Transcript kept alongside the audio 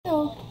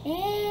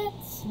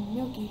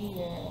Milky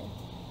here,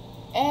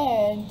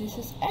 and this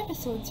is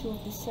episode 2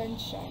 of The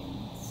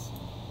Sunshines.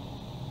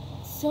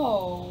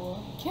 So,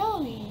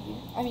 Kelly,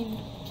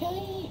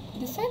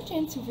 the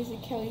Sunshines to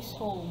visit Kelly's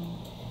home.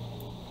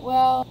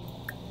 Well,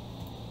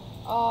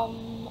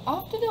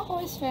 after the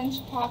horse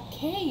ranch pack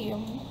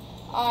came,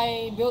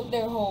 I built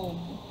their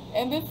home.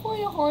 And before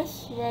the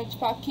horse ranch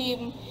pack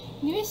came,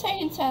 we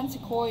resided in San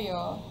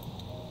Sequoia.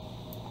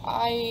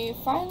 I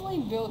finally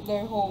built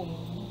their home.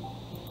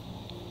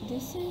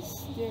 This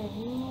is their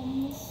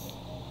rooms.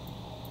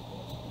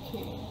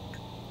 Okay.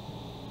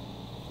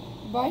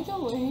 By the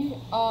way,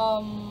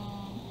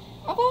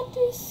 about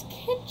this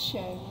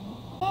kitchen.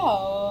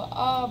 Well,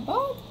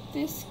 about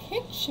this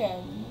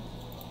kitchen.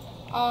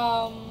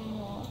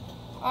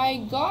 I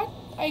got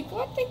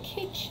the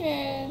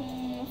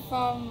kitchen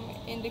from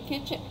in the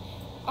kitchen.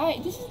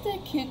 I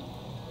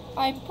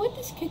put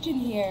this kitchen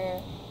here,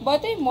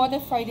 but I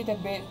modified it a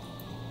bit.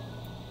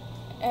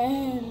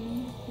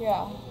 And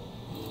yeah.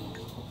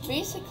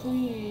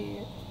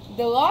 Basically,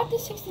 the lot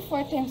is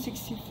 64 times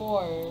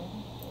 64.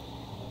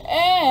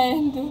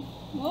 And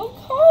look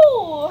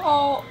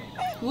how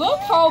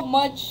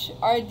much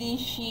are these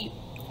sheep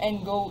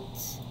and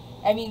goats.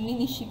 I mean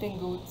mini sheep and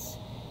goats.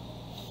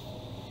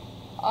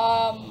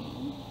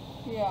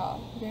 Yeah,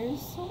 there's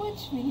so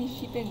much mini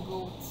sheep and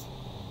goats.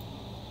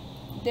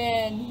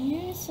 Then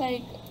here's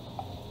like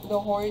the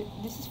horse.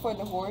 This is for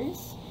the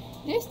horse.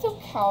 There's 2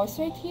 cows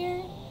right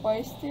here. Why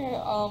is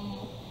there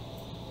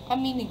a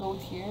mini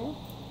goat here?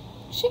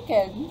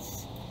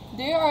 Chickens.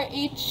 There are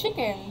 8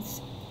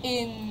 chickens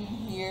in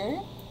here.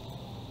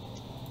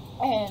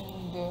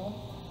 And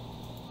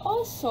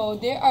also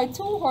there are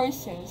 2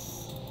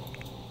 horses.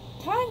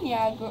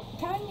 Tanya,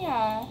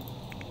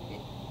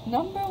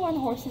 number 1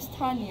 horse is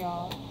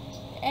Tanya,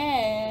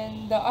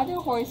 and the other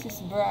horse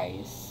is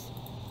Bryce.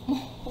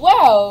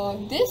 Well,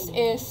 this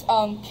is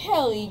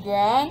Kelly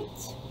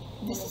Grant.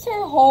 This is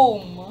her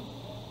home,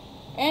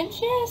 and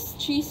she has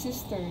 3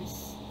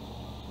 sisters.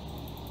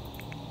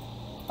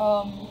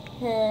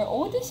 Her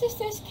oldest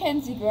sister is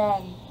Kenzie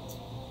Grant.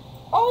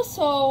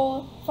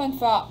 Also, fun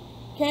fact,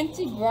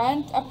 Kenzie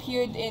Grant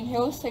appeared in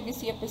Hill's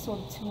Legacy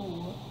episode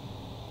 2.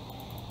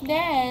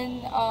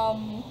 Then,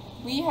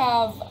 we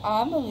have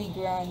Amelie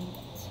Grant.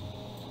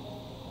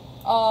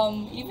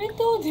 Even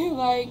though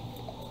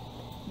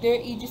their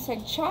age is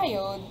like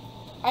child,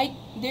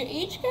 their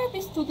age gap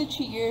is 2 to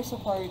 3 years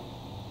apart.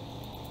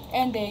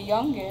 And the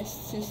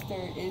youngest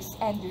sister is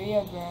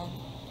Andrea Grant.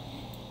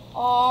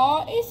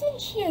 Aw,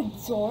 isn't she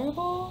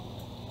adorable?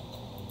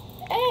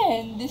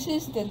 And this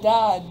is the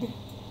dad,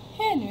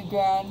 Henry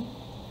Grant.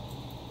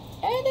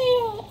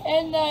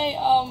 And I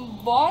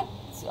bought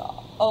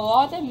a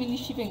lot of mini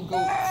sheep and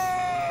goats.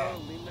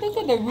 Look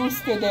at the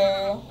rooster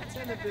there.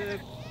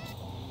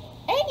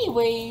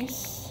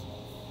 Anyways,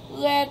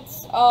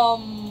 let's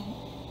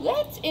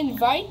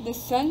invite the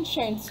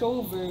Sunshines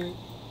over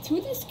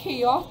to this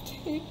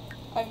chaotic,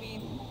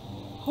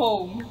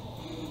 home.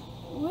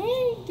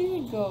 Where do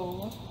we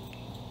go?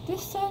 The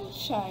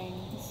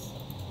Sunshines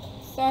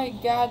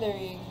start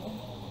gathering.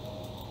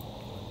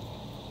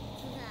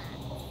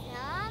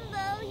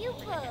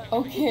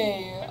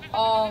 Okay,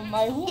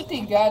 I hope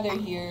they gather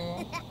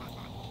here.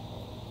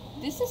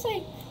 This is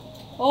like,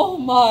 oh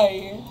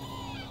my.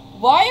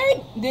 Why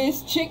are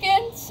these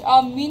chickens,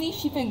 mini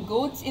sheep and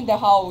goats in the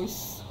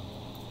house?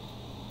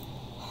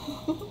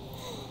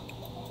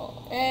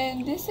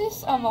 And this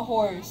is a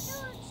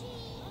horse.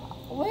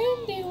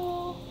 When they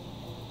will...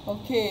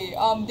 Okay,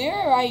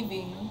 they're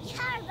arriving.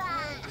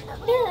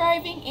 They're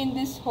arriving in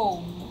this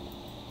home.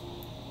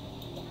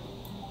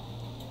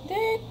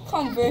 They're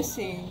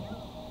conversing.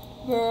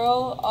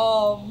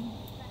 Girl,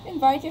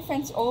 invite your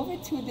friends over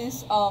to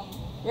this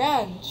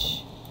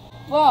ranch.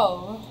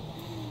 Wow.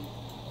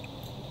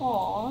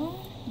 Aww.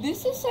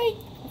 This is like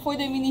for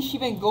the mini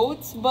sheep and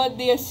goats, but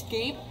they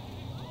escaped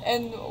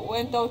and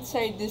went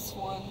outside this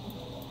one.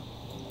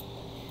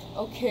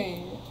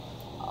 Okay.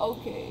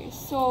 Okay,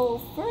 so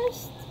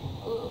first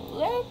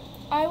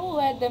I will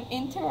let them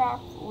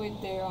interact with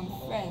their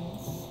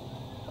friends.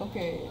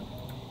 Okay.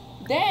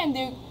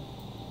 Then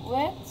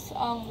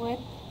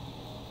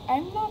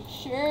I'm not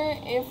sure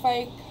if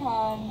I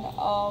can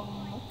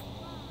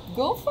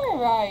go for a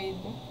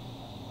ride.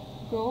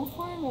 Go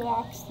for a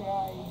relaxed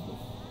ride.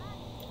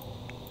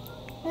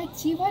 Let's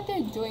see what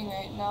they're doing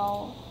right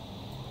now.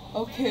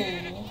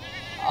 Okay.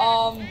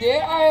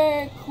 They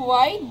are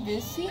quite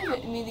busy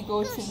with mini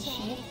goats and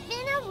sheep.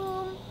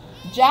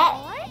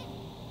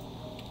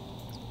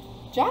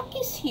 Jack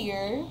is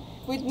here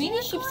with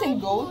mini sheep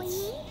and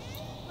goats.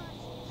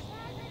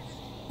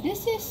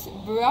 This is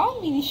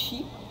brown mini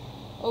sheep.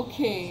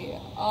 Okay,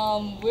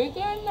 we're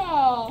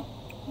gonna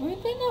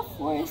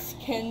force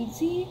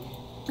Kenzie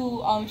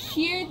to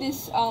shear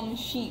this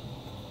sheep.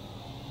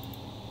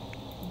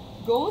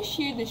 Go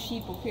shear the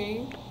sheep,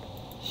 okay?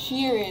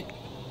 Shear it.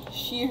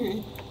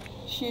 Shear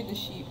the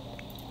sheep.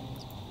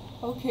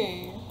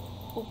 Okay.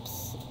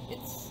 Oops.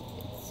 It's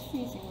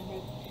freezing a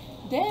bit.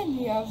 Then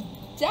we have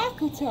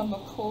Dakota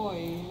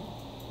McCoy.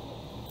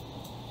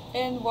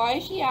 And why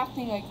is she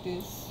acting like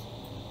this?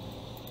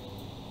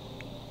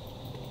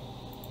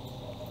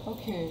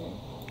 Okay.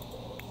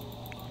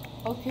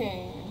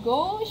 Okay,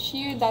 go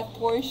shear that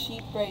poor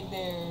sheep right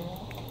there.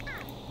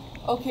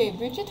 Okay,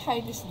 Bridget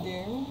Hyde is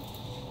there.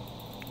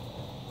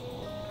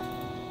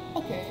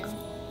 Okay,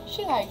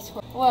 she likes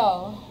her.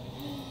 Well,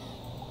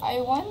 I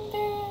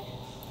wonder.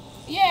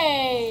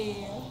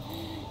 Yay!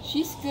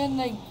 She's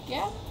gonna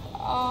get.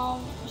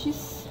 She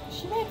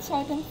might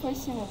sell them for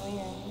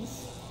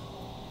simoleons.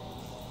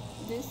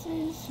 This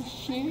is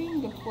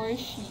shearing the poor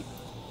sheep.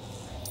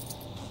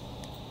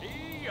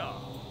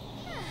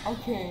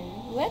 Okay,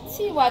 let's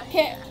see what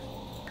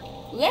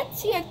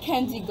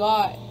Kenzie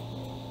got.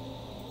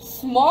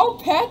 Small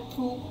pet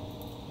poop.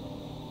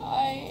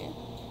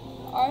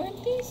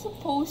 Aren't they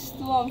supposed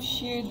to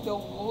shear the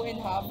wool and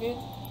have it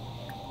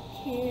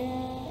here?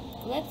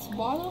 Let's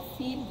bottle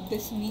feed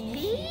this mini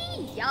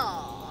sheep.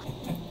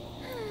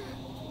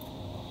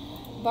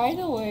 By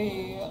the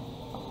way,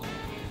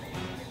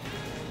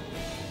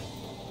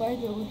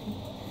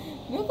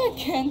 look at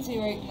Kenzie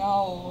right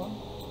now.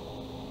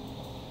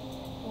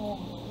 Oh,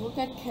 look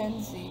at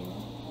Kenzie.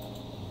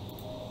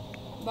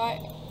 By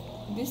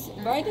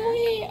the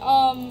way,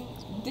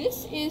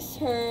 this is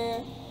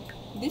her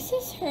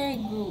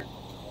group.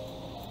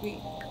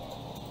 Wait,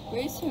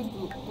 where's her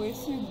group?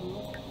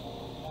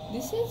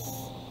 This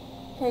is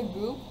her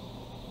group.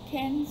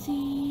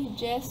 Kenzie,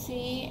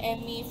 Jessie,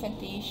 Emmy,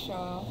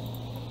 Fantasia.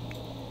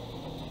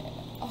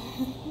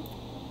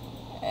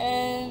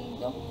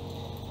 And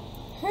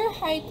her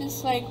height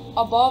is like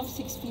above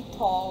 6 feet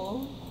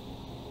tall.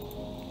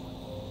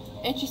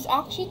 And she's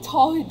actually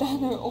taller than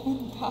her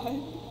own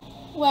dad.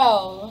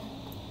 Well,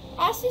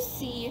 as you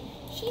see,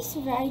 she's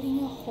riding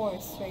a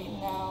horse right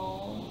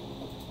now.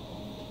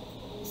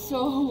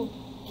 So,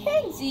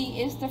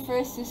 Kenzie is the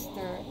first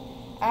sister.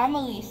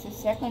 Amelie is the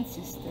second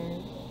sister.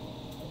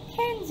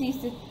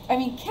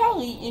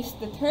 Kelly is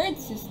the third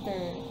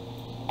sister.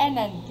 And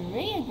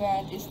Andrea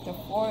Grant is the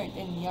fourth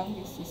and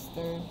youngest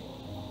sister.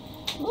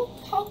 Look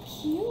how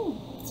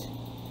cute.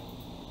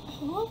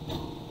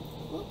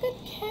 Look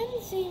at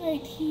Kenzie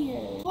right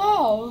here.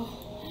 Wow.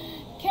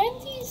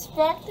 Kenzie's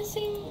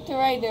practicing to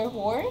ride her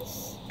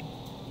horse.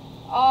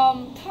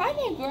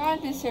 Tanya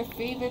Grant is her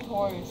favorite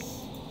horse.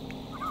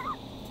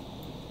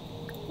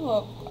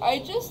 Look, I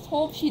just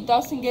hope she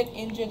doesn't get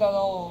injured at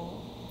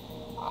all.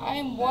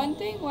 I'm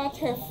wondering what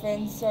her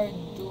friends are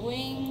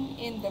doing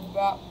in the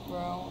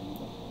background.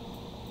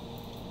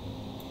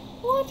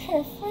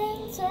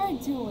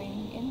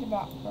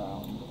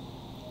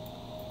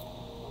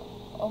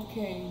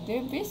 Okay,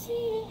 they're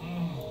busy.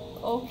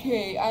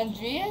 Okay,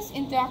 Andrea's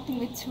interacting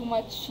with too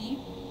much sheep.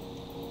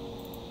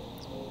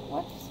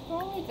 What's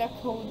wrong with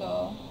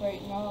Dakota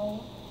right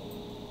now?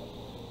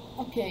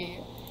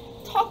 Okay,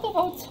 talk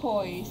about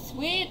toys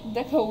with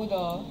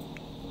Dakota.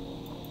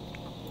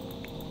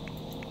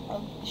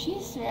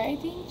 She's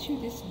riding through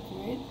this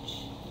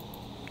bridge.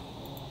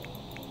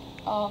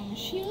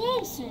 She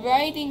loves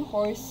riding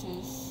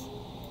horses.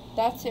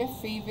 That's her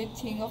favorite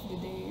thing of the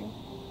day.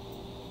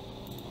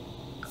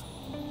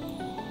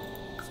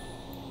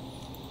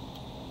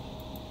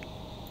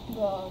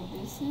 Well,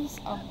 this is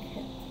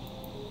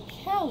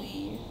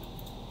Kelly.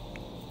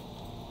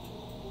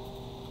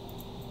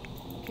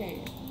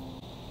 Okay,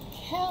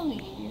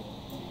 Kelly.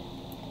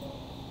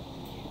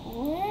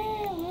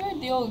 Where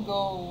they'll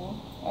go?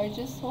 I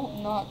just hope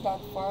not that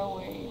far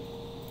away.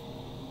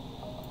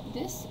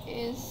 This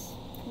is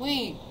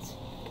wait.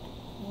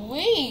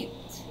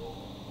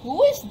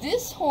 Who is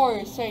this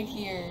horse right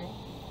here?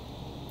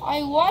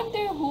 I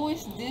wonder who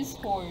is this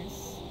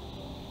horse.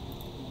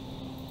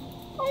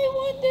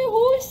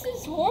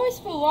 This horse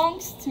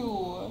belongs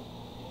to.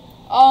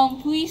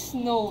 Please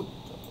note.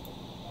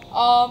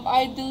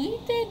 I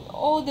deleted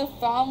all the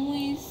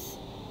families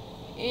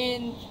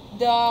in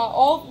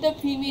all of the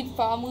pre-made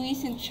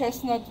families in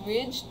Chestnut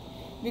Ridge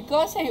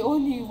because I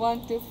only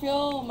want to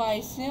fill my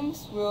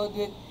Sims world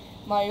with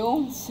my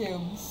own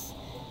Sims.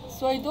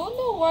 So I don't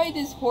know why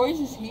this horse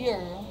is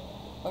here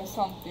or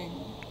something.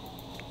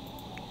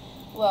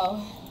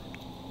 Well,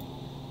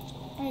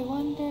 I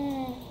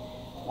wonder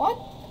what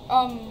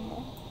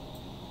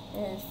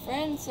her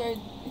friends are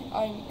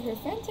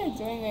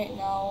doing right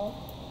now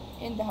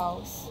in the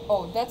house.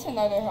 Oh, that's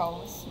another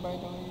house, by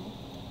the way.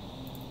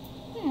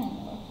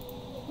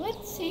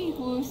 Let's see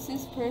who's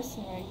this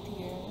person right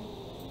here.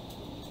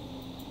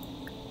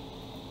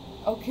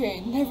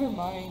 Okay, never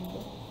mind.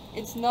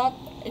 It's not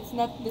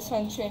the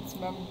Sunshine's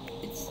member.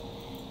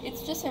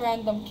 It's just a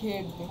random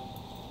kid.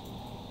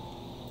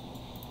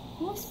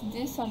 Who's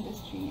this on the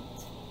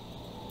street?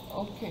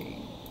 Okay,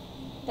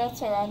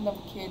 that's a random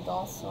kid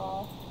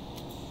also.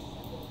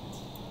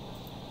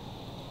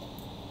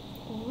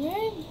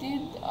 Where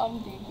did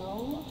they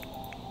go?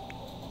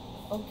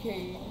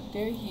 Okay,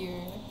 they're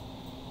here.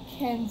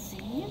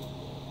 Kenzie,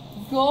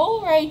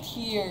 go right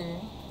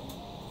here.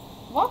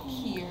 Walk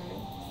here.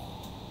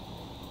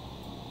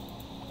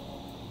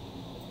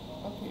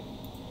 Okay,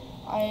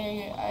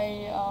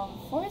 I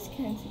forced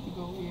Kenzie to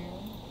go here.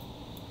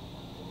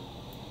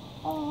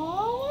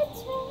 Oh, what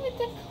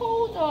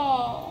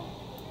Coda.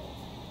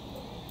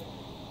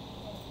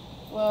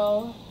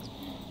 Well,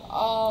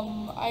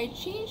 I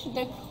changed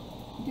the.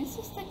 This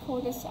is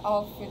Dakota's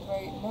outfit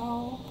right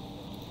now.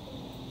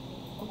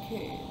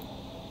 Okay.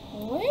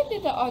 Where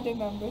did the other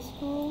members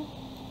go?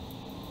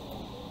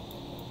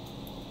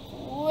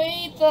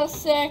 Wait a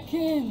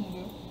second.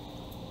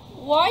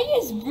 Why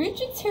is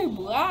Bridget's hair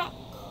black?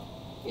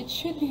 It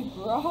should be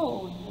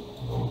brown.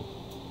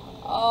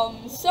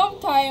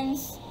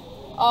 Sometimes,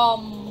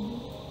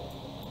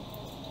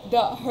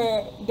 the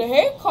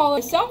hair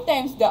color,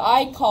 sometimes the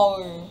eye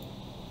color.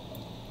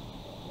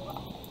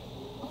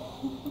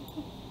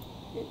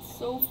 It's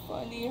so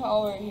funny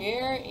how her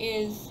hair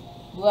is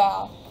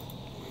black.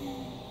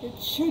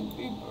 It should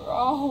be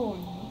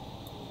brown.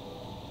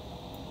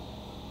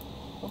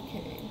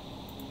 Okay.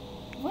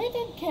 Where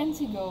did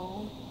Kenzie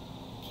go?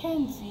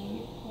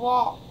 Kenzie,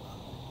 walk.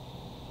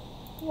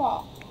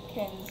 Walk,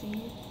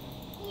 Kenzie.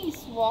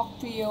 Please walk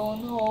to your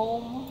own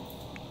home.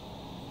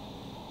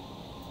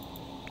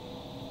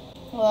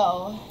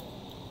 Well,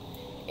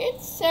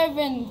 it's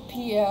 7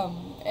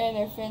 p.m. and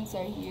our friends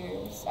are here.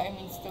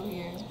 Still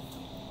here.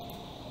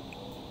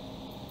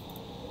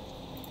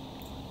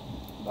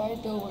 By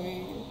the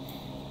way,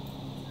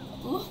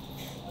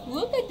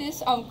 look at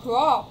this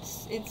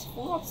crops. It's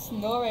full of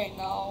snow right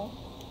now.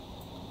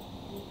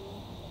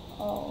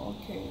 Oh,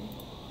 okay.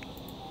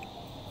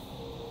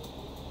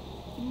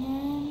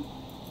 Man.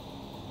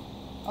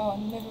 Oh,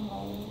 never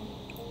mind.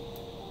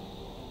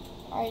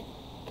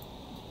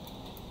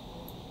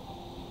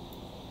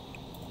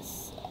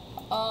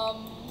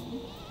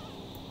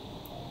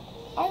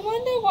 I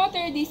wonder what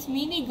are these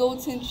mini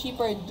goats and sheep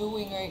are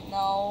doing right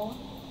now.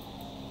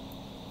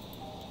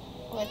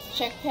 Let's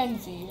check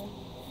Kenzie.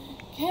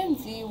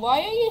 Kenzie,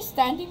 why are you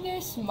standing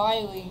there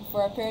smiling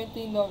for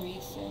apparently no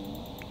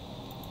reason?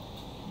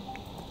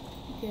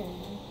 Okay.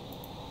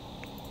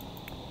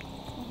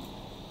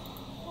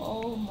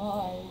 Oh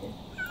my.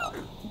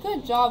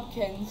 Good job,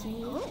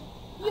 Kenzie.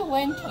 You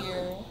went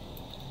here.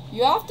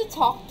 You have to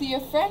talk to your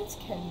friends,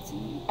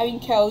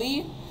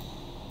 Kelly.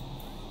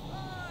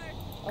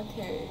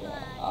 Okay,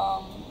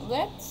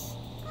 let's...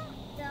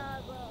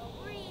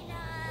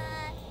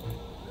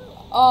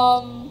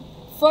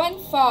 Fun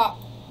fact.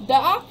 The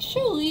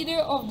actual leader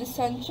of the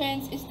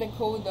Sunshines is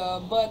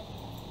Dakota, but,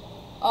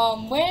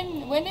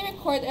 when I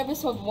record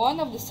episode 1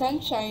 of the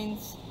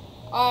Sunshines,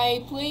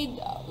 I played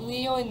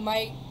Leo and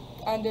Mike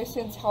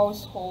Anderson's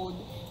household.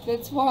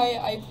 That's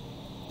why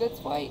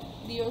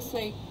Leo's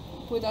like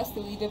put us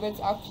the leader, but it's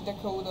actually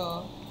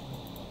Dakota.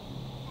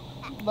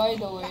 By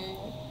the way,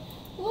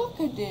 look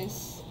at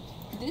this.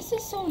 This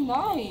is so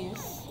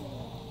nice.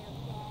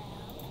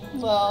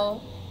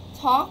 Well,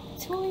 talk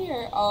to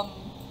your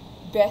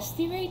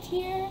bestie right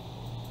here.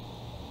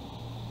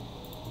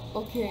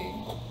 Okay.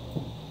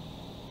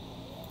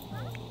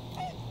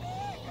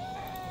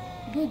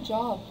 Good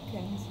job,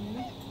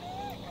 Kenzie.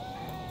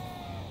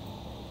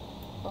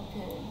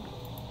 Okay.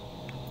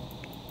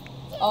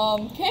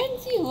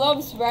 Kenzie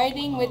loves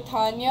riding with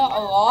Tanya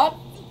a lot.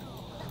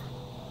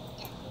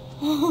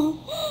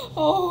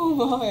 Oh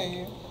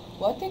my.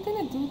 What they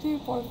gonna do to your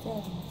poor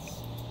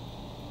friends?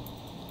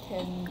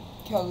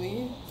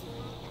 Kelly?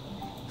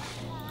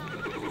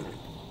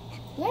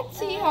 Let's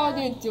see how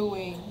they're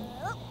doing.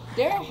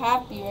 They're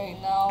happy right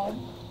now.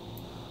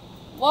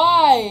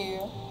 Why?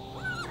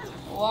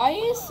 Why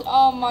is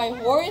my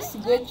horse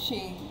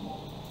glitching?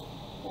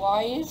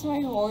 Why is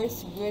my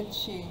horse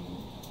glitching?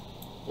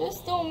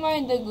 Just don't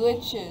mind the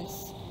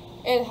glitches.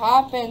 It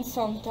happens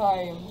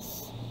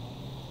sometimes.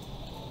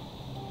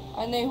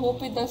 And I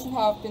hope it doesn't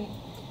happen.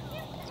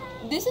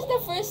 This is the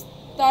first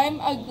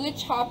time a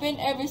glitch happened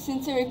ever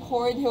since I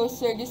recorded Hill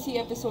Surrogacy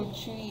episode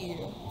 3.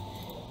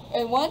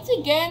 And once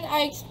again,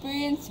 I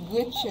experienced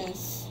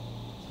glitches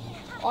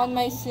on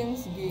my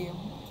Sims game.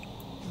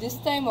 This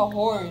time a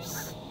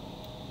horse.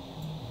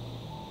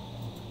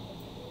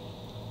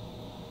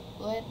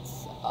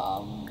 Let's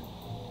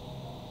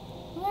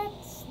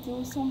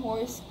do some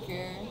horse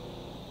scare.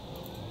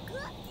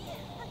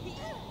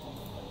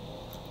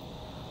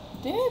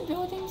 They're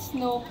building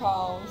snow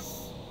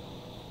cows.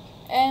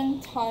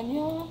 And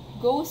Tanya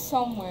goes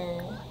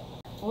somewhere.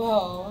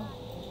 Well,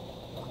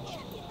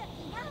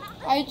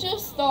 I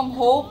just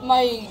hope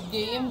my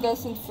game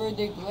doesn't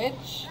further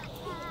glitch.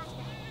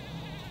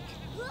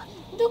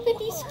 Look at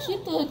these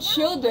cute little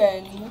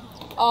children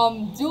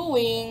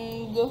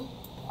doing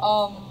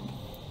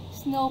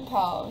snow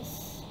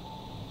pals.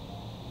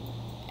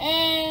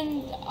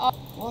 And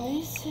why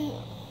is it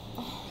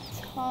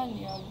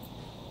Tanya?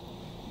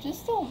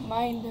 Just don't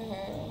mind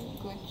her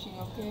glitching,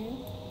 okay?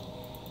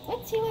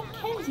 Let's see what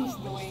Kenzie's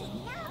doing.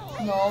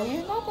 No,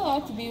 you're not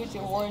allowed to be with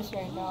your horse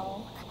right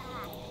now.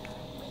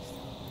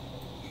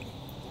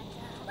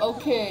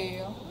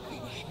 Okay.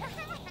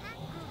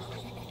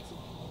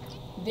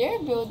 They're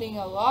building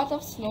a lot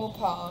of snow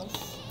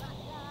pals.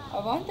 I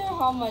wonder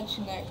how much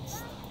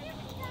next.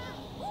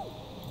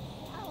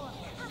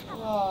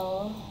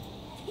 Wow.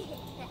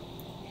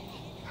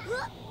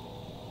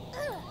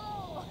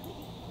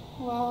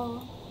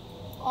 Wow.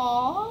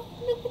 Aw,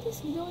 look at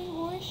this glowing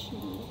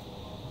horseshoe.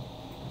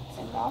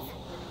 And after,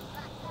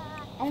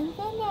 I'm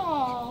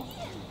gonna...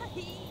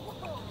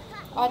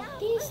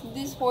 At least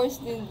this horse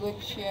didn't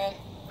glitch yet.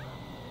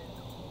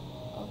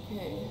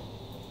 Okay.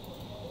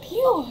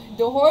 Phew!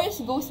 The horse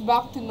goes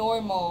back to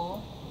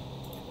normal.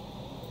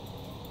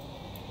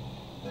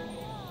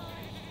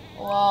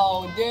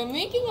 Wow, they're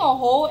making a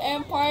whole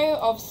empire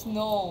of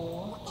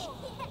snow.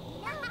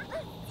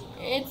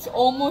 It's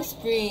almost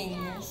spring.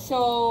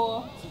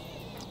 So,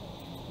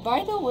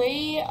 by the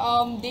way,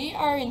 they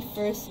are in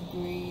first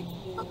grade.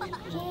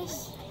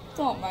 Just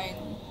don't mind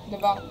the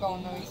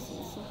background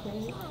noises,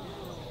 okay?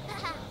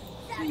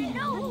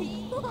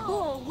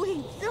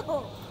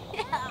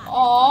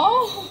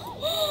 Aww!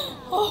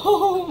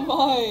 Oh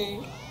my!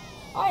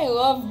 I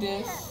love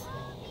this.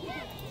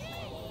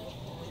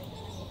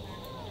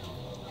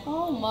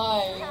 Oh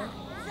my!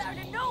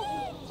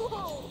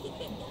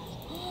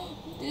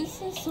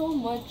 This is so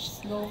much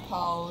snow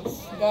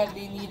pals that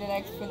they need an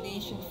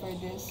explanation for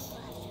this.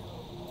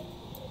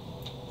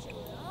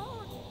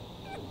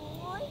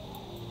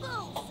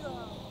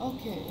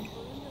 Okay.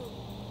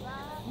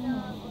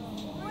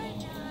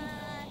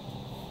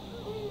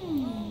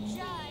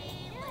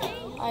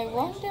 I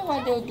wonder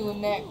what they'll do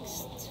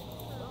next.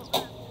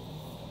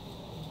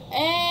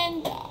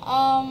 And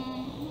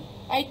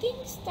I think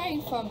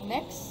starting from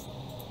next,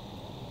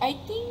 I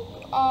think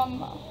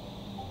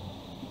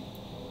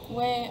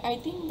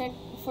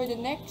for the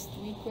next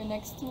week or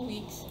next 2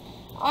 weeks,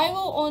 I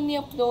will only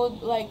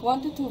upload like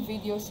 1 to 2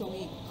 videos a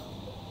week.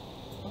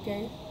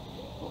 Okay?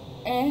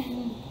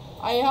 And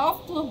I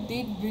have to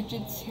update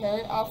Bridget's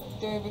hair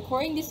after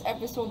recording this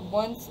episode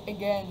once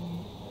again.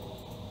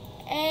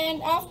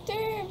 And after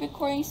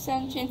recording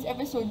Sunshine's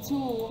episode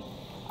 2,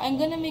 I'm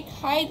gonna make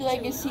Hyde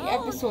Legacy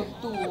episode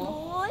 2.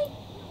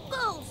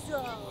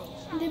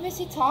 They're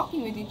busy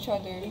talking with each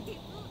other.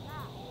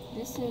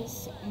 This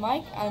is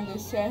Mike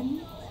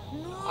Anderson.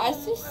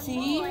 As you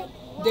see,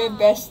 they're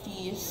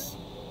besties.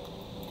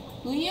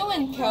 Leo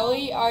and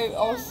Kelly are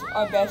also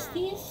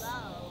besties.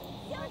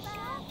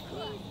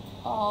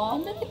 Oh,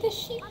 look at the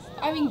sheep.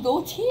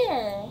 Goat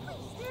here.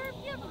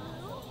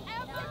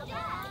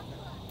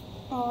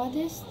 Oh,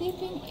 they're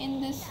sleeping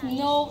in the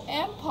snow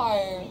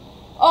empire.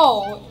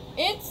 Oh,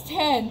 it's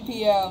 10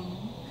 p.m.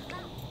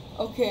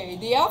 Okay,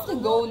 they have to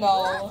go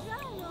now.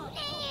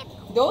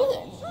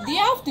 They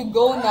have to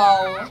go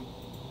now.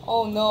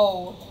 Oh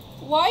no.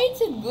 Why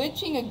is it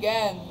glitching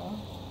again?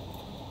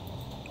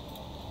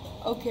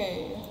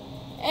 Okay.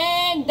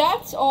 And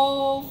that's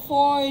all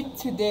for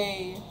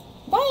today.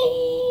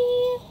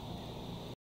 Bye!